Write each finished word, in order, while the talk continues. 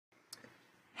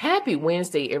Happy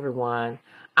Wednesday, everyone.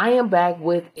 I am back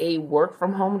with a work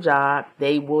from home job.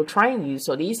 They will train you.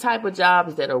 So these type of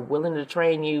jobs that are willing to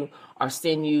train you or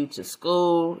send you to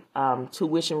school,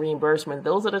 tuition reimbursement,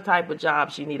 those are the type of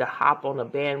jobs you need to hop on the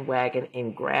bandwagon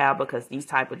and grab because these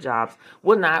type of jobs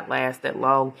will not last that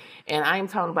long. And I am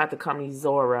talking about the company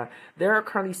Zora. They're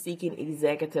currently seeking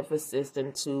executive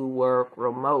assistant to work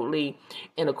remotely.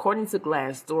 And according to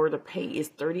Glassdoor, the pay is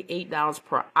 $38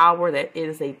 per hour. That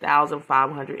is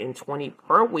 $1,520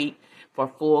 per week for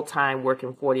full-time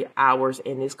working 40 hours,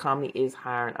 and this company is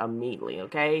hiring immediately,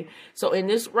 okay? So in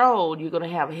this role, you're going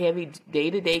to have heavy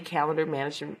day-to-day calendar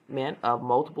management of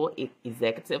multiple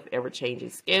executive ever-changing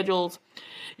schedules.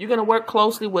 You're going to work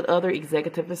closely with other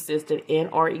executive assistant and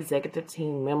or executive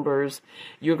team members.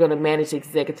 You're going to manage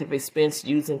executive expense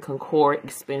using Concord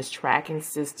expense tracking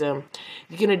system.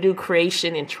 You're going to do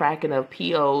creation and tracking of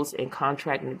POs and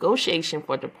contract negotiation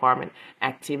for department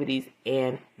activities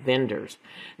and vendors.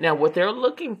 Now, what they're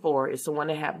looking for is someone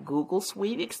to have Google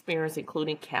Suite experience,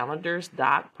 including calendars,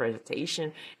 doc,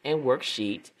 presentation, and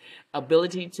worksheet,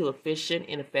 ability to efficient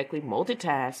and effectively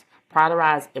multitask,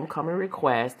 prioritize incoming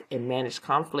requests, and manage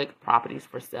conflict properties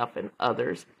for self and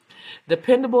others.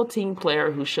 Dependable team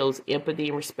player who shows empathy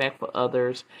and respect for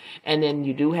others. And then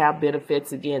you do have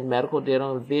benefits, again, medical,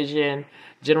 dental, and vision,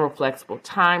 general flexible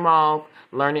time off,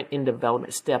 learning and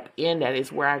development step in. That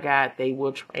is where they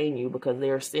will train you because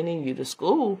they are sending you to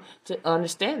school to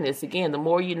understand this. Again, the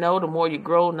more you know, the more you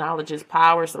grow. Knowledge is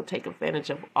power, so take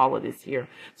advantage of all of this here.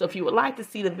 So if you would like to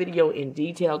see the video in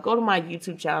detail, go to my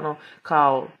YouTube channel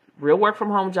called Real Work From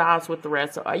Home Jobs with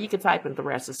Theresa, or you can type in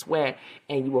Theresa Sweat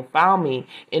and you will find me.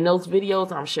 In those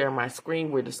videos, I'm sharing my screen.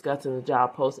 We're discussing the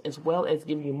job post as well as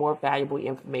giving you more valuable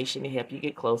information to help you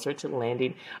get closer to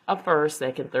landing a first,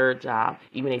 second, third job,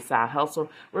 even a side hustle.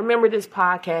 Remember, this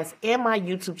podcast and my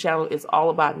YouTube channel is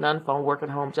all about non-phone work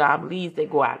and home job leads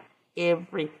that go out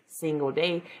every single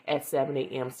day at 7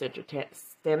 a.m. Central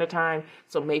Standard Time.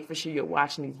 So make sure you're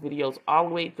watching these videos all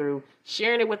the way through,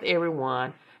 sharing it with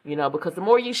everyone. Because the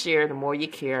more you share, the more you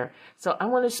care. So I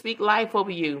want to speak life over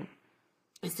you.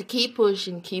 It's to keep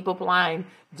pushing, keep applying.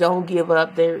 Don't give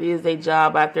up. There is a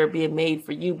job out there being made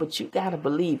for you, but you got to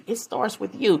believe. It starts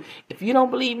with you. If you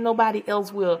don't believe, nobody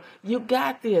else will. You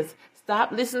got this.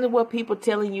 Stop listening to what people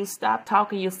telling you. Stop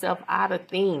talking yourself out of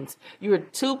things. You're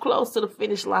too close to the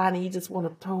finish line and you just want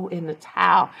to throw in the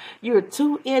towel. You're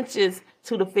 2 inches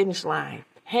to the finish line.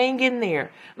 Hang in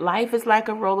there. Life is like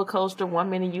a roller coaster. 1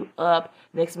 minute you up,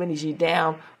 next minute you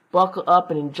down. Buckle up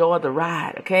and enjoy the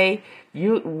ride, okay?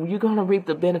 You're going to reap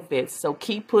the benefits. So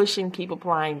keep pushing, keep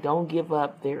applying. Don't give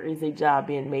up. There is a job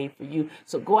being made for you.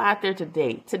 So go out there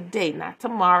today, not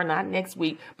tomorrow, not next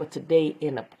week, but today,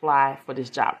 and apply for this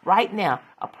job. Right now,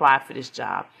 apply for this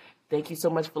job. Thank you so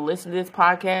much for listening to this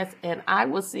podcast, and I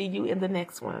will see you in the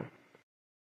next one.